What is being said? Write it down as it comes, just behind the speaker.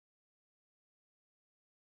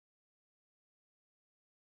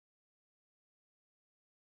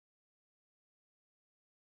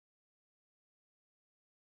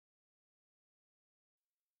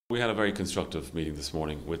We had a very constructive meeting this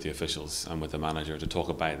morning with the officials and with the manager to talk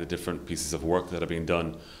about the different pieces of work that are being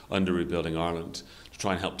done under Rebuilding Ireland to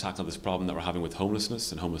try and help tackle this problem that we're having with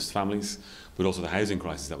homelessness and homeless families, but also the housing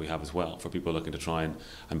crisis that we have as well for people looking to try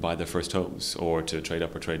and buy their first homes or to trade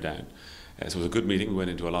up or trade down. So it was a good meeting. We went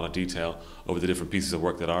into a lot of detail over the different pieces of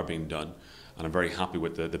work that are being done, and I'm very happy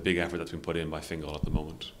with the big effort that's been put in by Fingal at the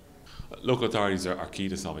moment. Local authorities are key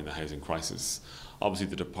to solving the housing crisis. Obviously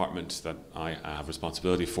the department that I have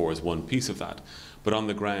responsibility for is one piece of that, but on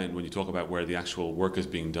the ground, when you talk about where the actual work is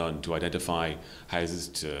being done to identify houses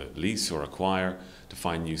to lease or acquire, to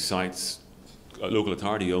find new sites, local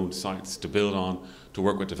authority owned sites to build on, to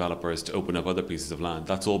work with developers to open up other pieces of land,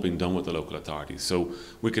 that's all being done with the local authorities. So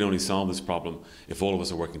we can only solve this problem if all of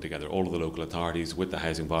us are working together, all of the local authorities with the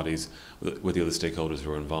housing bodies, with the other stakeholders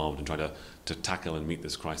who are involved in trying to tackle and meet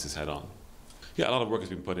this crisis head on. Yeah, a lot of work has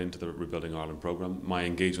been put into the Rebuilding Ireland programme. My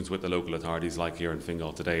engagements with the local authorities, like here in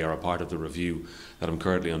Fingal today, are a part of the review that I'm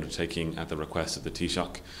currently undertaking at the request of the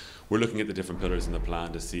Taoiseach. We're looking at the different pillars in the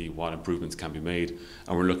plan to see what improvements can be made,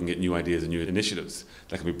 and we're looking at new ideas and new initiatives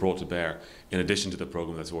that can be brought to bear in addition to the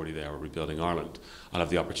programme that's already there, Rebuilding Ireland. I'll have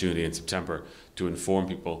the opportunity in September to inform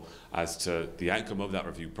people as to the outcome of that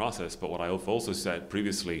review process, but what I've also said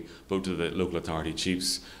previously, both to the local authority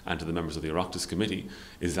chiefs and to the members of the Oireachtas committee,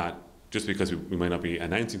 is that just because we may not be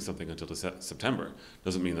announcing something until September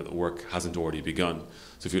doesn't mean that the work hasn't already begun.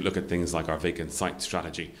 So if you look at things like our vacant site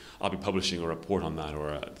strategy, I'll be publishing a report on that,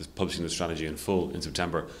 or publishing the strategy in full in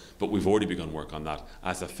September, but we've already begun work on that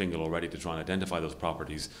as a Fingal already to try and identify those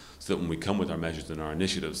properties so that when we come with our measures and our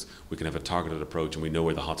initiatives, we can have a targeted approach and we know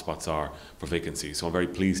where the hotspots are for vacancy. So I'm very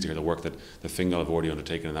pleased to hear the work that the Fingal have already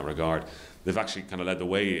undertaken in that regard. They've actually kind of led the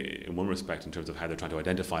way in one respect in terms of how they're trying to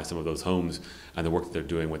identify some of those homes and the work that they're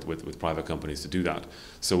doing with private companies to do that.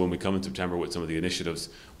 So when we come in September with some of the initiatives,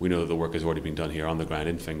 we know that the work has already been done here on the ground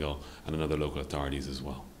in Fingal and in other local authorities as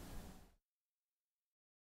well.